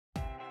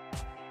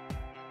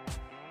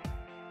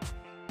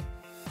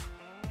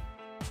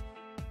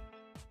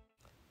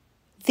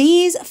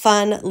These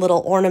fun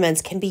little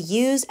ornaments can be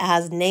used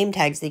as name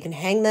tags. You can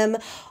hang them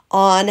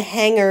on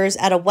hangers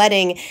at a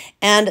wedding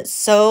and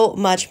so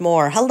much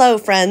more. Hello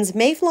friends,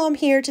 Flaum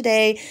here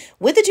today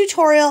with a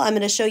tutorial. I'm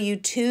going to show you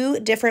 2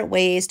 different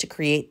ways to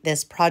create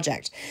this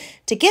project.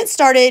 To get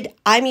started,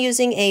 I'm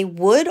using a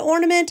wood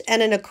ornament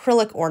and an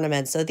acrylic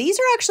ornament. So these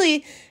are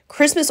actually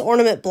Christmas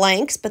ornament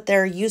blanks, but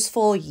they're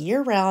useful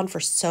year-round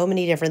for so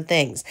many different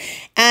things.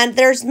 And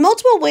there's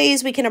multiple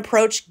ways we can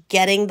approach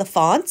getting the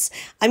fonts.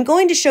 I'm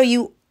going to show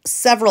you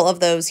several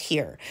of those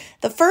here.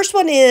 The first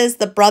one is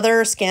the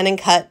Brother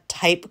ScanNCut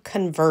Type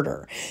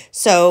Converter.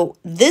 So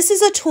this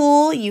is a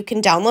tool you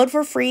can download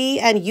for free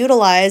and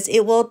utilize.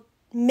 It will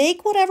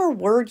make whatever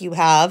word you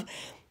have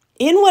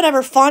in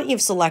whatever font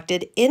you've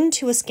selected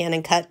into a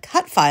ScanNCut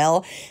cut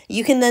file.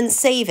 You can then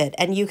save it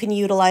and you can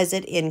utilize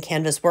it in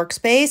Canvas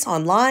Workspace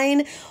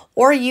online,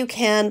 or you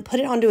can put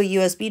it onto a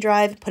USB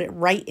drive, put it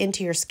right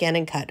into your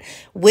ScanNCut,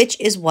 which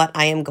is what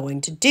I am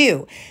going to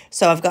do.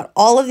 So I've got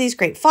all of these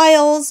great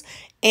files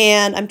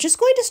and I'm just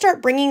going to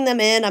start bringing them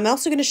in. I'm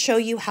also going to show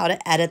you how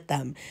to edit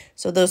them.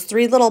 So those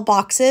 3 little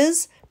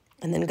boxes,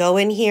 and then go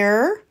in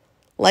here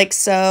like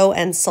so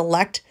and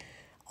select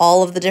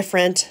all of the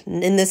different,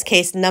 in this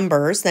case,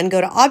 numbers. Then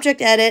go to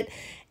Object Edit,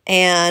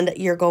 and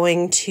you're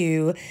going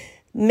to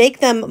make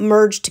them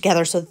merge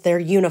together so that they're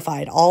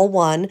unified, all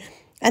one.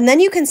 And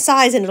then you can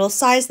size, and it'll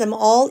size them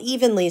all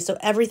evenly so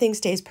everything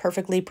stays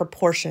perfectly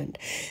proportioned.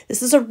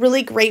 This is a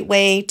really great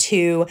way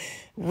to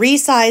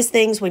resize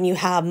things when you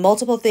have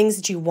multiple things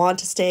that you want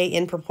to stay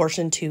in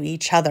proportion to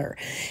each other.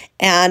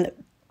 And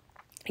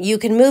you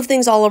can move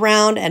things all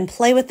around and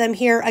play with them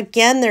here.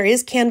 Again, there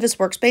is Canvas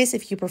Workspace.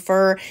 If you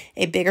prefer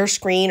a bigger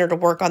screen or to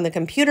work on the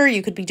computer,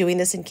 you could be doing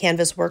this in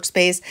Canvas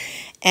Workspace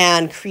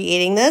and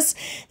creating this.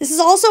 This is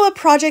also a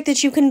project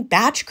that you can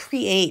batch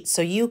create.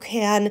 So you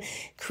can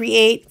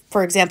create,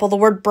 for example, the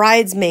word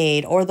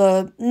bridesmaid or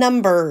the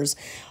numbers,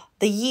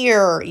 the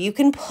year. You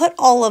can put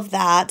all of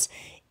that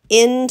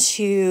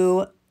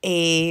into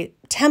a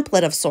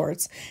template of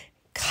sorts,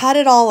 cut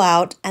it all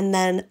out, and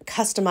then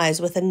customize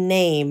with a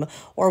name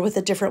or with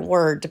a different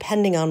word,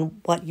 depending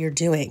on what you're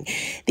doing.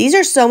 These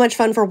are so much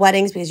fun for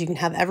weddings because you can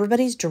have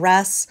everybody's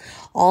dress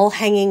all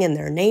hanging and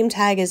their name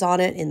tag is on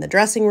it in the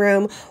dressing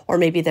room, or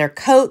maybe their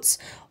coats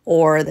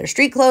or their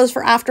street clothes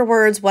for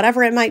afterwards,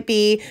 whatever it might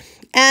be.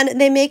 And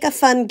they make a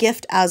fun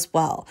gift as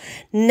well.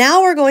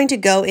 Now we're going to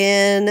go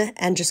in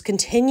and just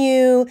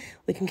continue.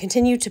 We can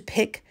continue to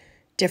pick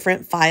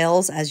different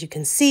files, as you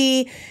can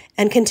see,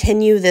 and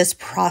continue this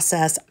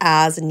process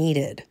as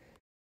needed.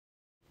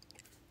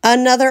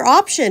 Another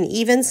option,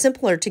 even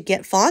simpler to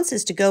get fonts,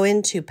 is to go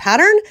into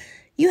Pattern.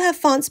 You have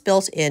fonts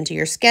built into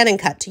your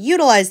ScanNCut. To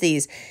utilize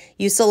these,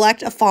 you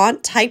select a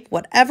font, type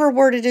whatever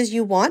word it is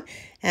you want,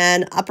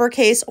 and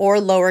uppercase or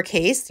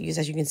lowercase.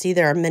 As you can see,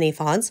 there are many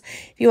fonts.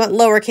 If you want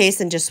lowercase,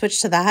 then just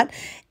switch to that.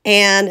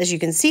 And as you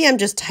can see, I'm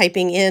just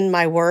typing in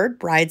my word,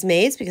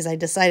 bridesmaids, because I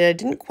decided I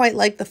didn't quite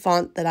like the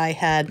font that I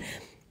had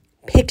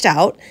picked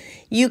out.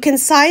 You can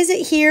size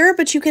it here,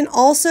 but you can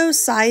also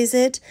size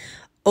it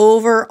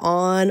over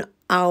on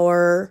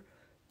our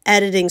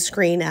editing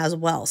screen as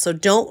well. So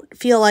don't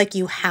feel like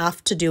you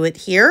have to do it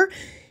here.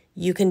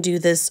 You can do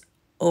this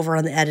over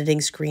on the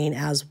editing screen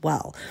as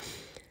well.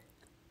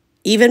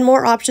 Even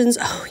more options.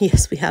 Oh,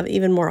 yes, we have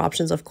even more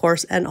options, of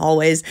course, and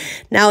always.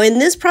 Now, in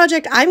this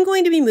project, I'm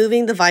going to be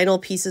moving the vinyl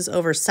pieces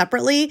over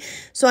separately,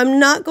 so I'm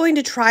not going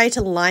to try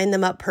to line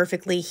them up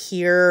perfectly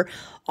here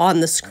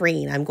on the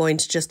screen. I'm going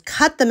to just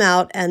cut them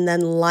out and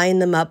then line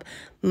them up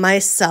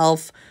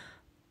myself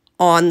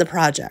on the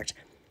project.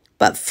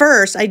 But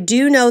first, I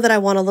do know that I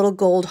want a little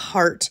gold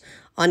heart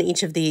on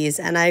each of these,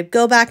 and I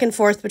go back and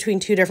forth between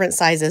 2 different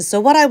sizes.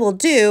 So what I will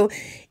do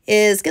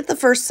is get the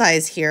first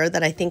size here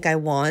that I think I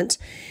want.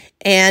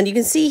 And you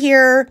can see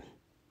here,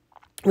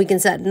 we can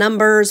set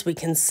numbers, we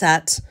can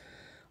set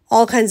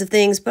all kinds of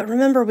things, but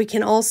remember we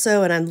can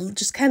also, and I'm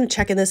just kind of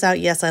checking this out,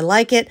 yes, I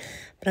like it,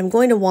 but I'm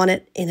going to want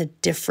it in a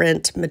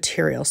different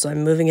material. So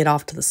I'm moving it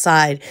off to the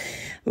side.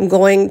 I'm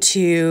going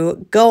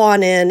to go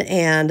on in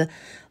and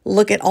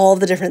look at all of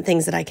the different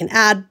things that I can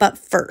add, but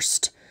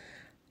first,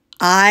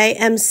 I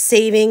am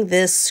saving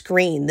this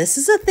screen. This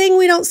is a thing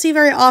we don't see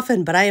very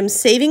often, but I am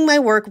saving my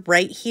work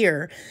right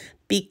here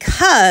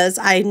because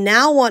I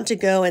now want to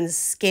go and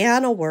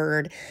scan a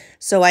word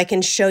so I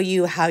can show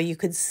you how you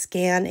could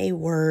scan a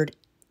word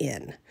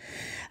in.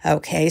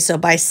 Okay, so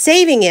by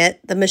saving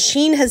it, the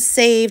machine has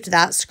saved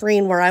that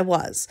screen where I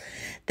was.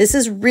 This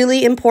is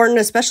really important,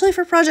 especially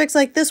for projects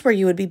like this where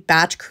you would be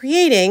batch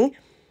creating.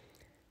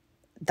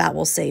 That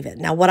will save it.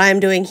 Now, what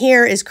I'm doing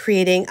here is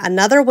creating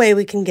another way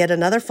we can get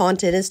another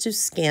font in is to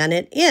scan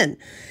it in.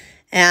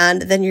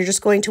 And then you're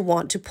just going to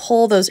want to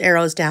pull those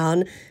arrows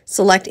down,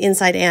 select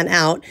inside and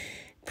out,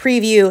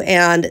 preview,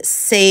 and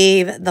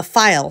save the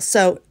file.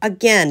 So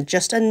again,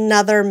 just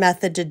another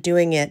method to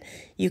doing it.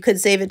 You could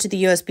save it to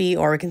the USB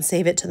or we can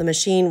save it to the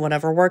machine,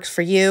 whatever works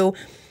for you.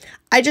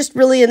 I just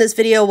really in this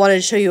video wanted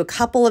to show you a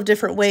couple of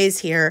different ways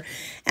here.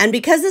 And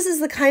because this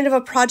is the kind of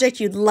a project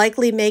you'd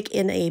likely make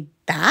in a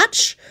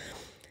batch,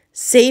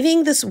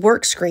 saving this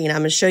work screen. I'm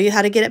going to show you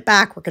how to get it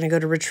back. We're going to go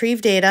to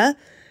retrieve data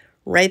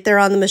right there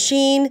on the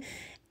machine,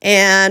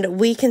 and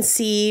we can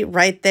see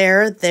right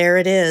there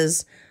it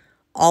is,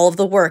 all of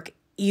the work.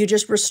 You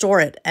just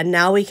restore it, and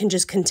now we can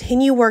just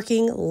continue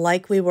working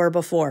like we were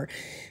before.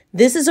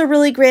 This is a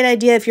really great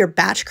idea if you're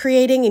batch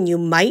creating and you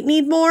might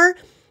need more.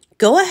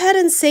 Go ahead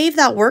and save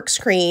that work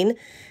screen.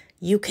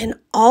 You can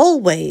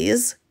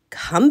always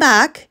come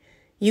back.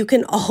 You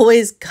can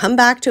always come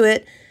back to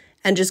it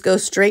and just go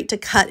straight to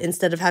cut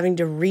instead of having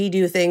to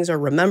redo things or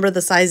remember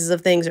the sizes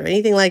of things or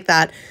anything like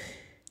that.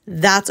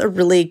 That's a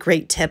really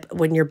great tip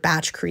when you're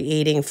batch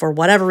creating for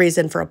whatever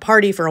reason, for a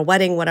party, for a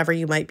wedding, whatever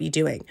you might be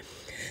doing.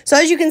 So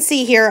as you can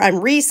see here, I'm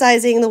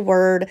resizing the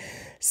word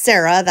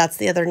Sarah. That's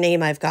the other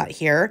name I've got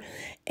here.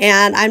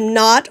 And I'm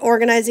not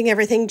organizing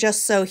everything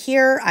just so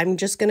here. I'm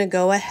just going to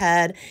go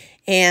ahead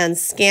and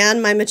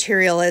scan my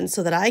material in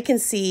so that I can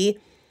see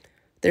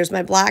there's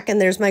my black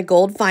and there's my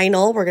gold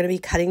vinyl. We're going to be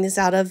cutting this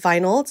out of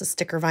vinyl. It's a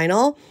sticker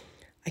vinyl.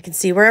 I can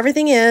see where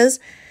everything is.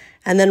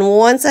 And then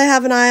once I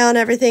have an eye on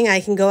everything,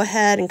 I can go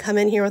ahead and come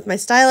in here with my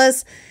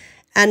stylus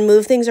and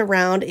move things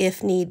around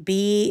if need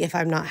be, if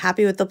I'm not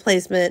happy with the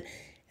placement,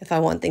 if I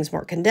want things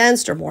more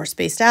condensed or more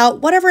spaced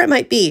out, whatever it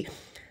might be.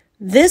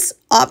 This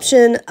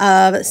option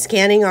of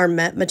scanning our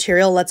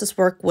material lets us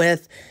work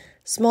with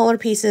smaller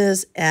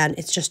pieces, and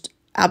it's just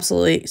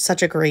absolutely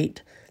such a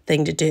great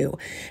thing to do.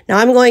 Now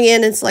I'm going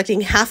in and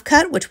selecting half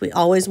cut, which we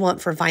always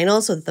want for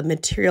vinyl so that the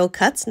material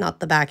cuts, not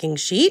the backing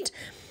sheet.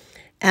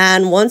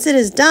 And once it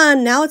is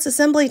done, now it's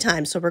assembly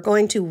time. So we're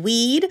going to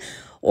weed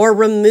or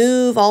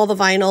remove all the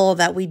vinyl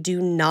that we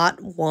do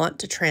not want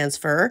to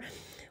transfer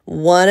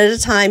one at a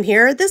time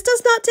here. This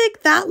does not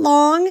take that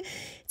long.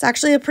 It's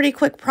actually a pretty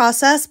quick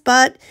process,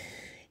 but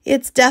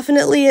it's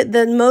definitely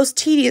the most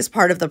tedious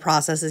part of the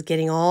process is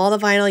getting all the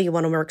vinyl. You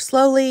want to work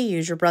slowly,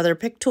 use your brother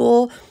pick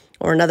tool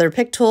or another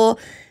pick tool.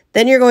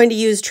 Then you're going to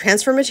use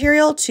transfer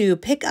material to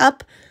pick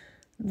up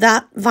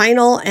that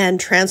vinyl and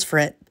transfer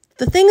it.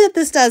 The thing that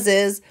this does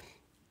is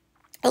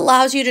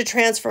allows you to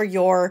transfer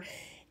your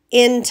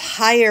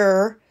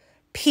entire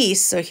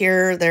piece. So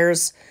here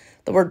there's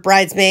the word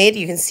bridesmaid.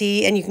 You can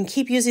see, and you can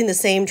keep using the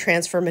same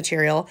transfer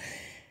material,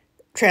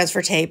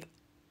 transfer tape.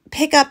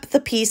 Pick up the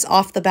piece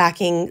off the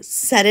backing,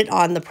 set it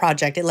on the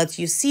project. It lets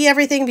you see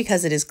everything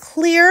because it is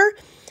clear.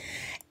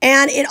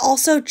 And it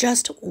also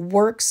just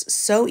works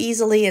so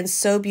easily and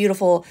so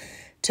beautiful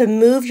to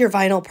move your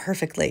vinyl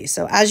perfectly.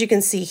 So as you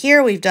can see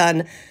here, we've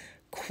done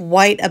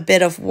quite a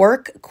bit of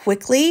work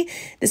quickly.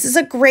 This is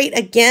a great,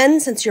 again,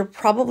 since you're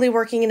probably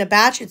working in a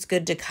batch, it's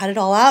good to cut it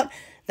all out,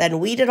 then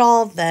weed it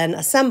all, then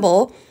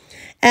assemble.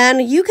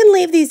 And you can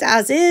leave these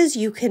as is.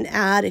 You can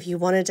add, if you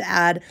wanted to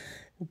add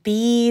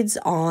beads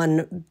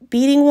on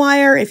beading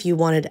wire, if you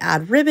wanted to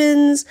add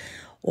ribbons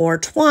or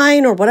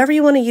twine or whatever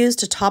you want to use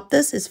to top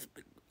this is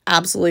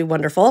absolutely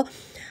wonderful.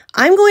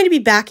 I'm going to be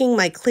backing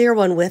my clear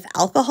one with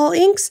alcohol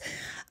inks.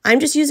 I'm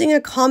just using a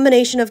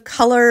combination of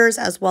colors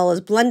as well as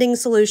blending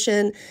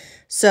solution.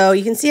 So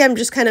you can see I'm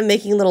just kind of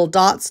making little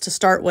dots to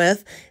start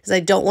with because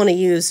I don't want to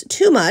use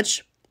too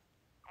much.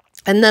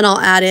 And then I'll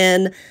add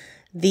in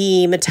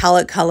the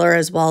metallic color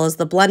as well as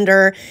the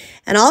blender,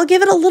 and I'll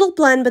give it a little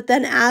blend, but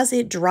then as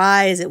it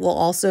dries, it will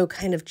also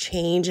kind of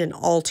change and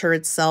alter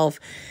itself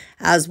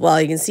as well.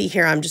 You can see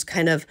here, I'm just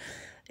kind of,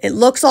 it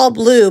looks all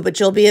blue, but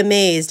you'll be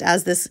amazed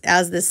as this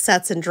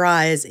sets and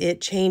dries, it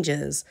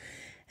changes.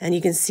 And you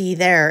can see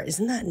there,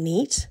 isn't that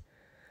neat?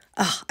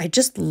 Oh, I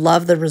just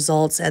love the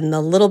results, and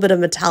the little bit of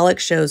metallic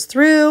shows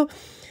through.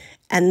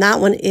 And that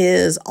one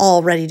is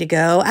all ready to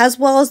go, as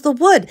well as the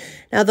wood.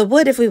 Now the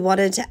wood, if we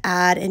wanted to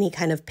add any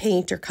kind of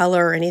paint or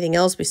color or anything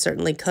else, we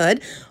certainly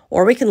could.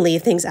 Or we can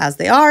leave things as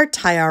they are,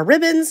 tie our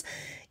ribbons,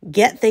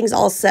 get things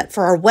all set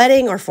for our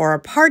wedding or for our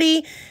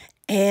party,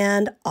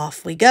 and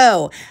off we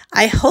go.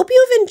 I hope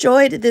you've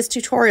enjoyed this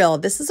tutorial.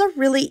 This is a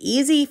really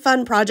easy,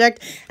 fun project,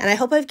 and I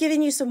hope I've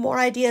given you some more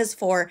ideas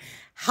for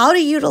how to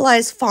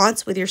utilize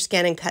fonts with your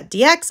ScanNCut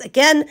DX.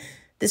 Again,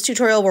 this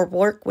tutorial will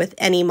work with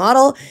any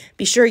model.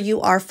 Be sure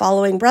you are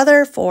following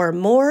Brother for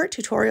more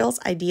tutorials,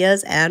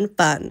 ideas, and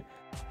fun.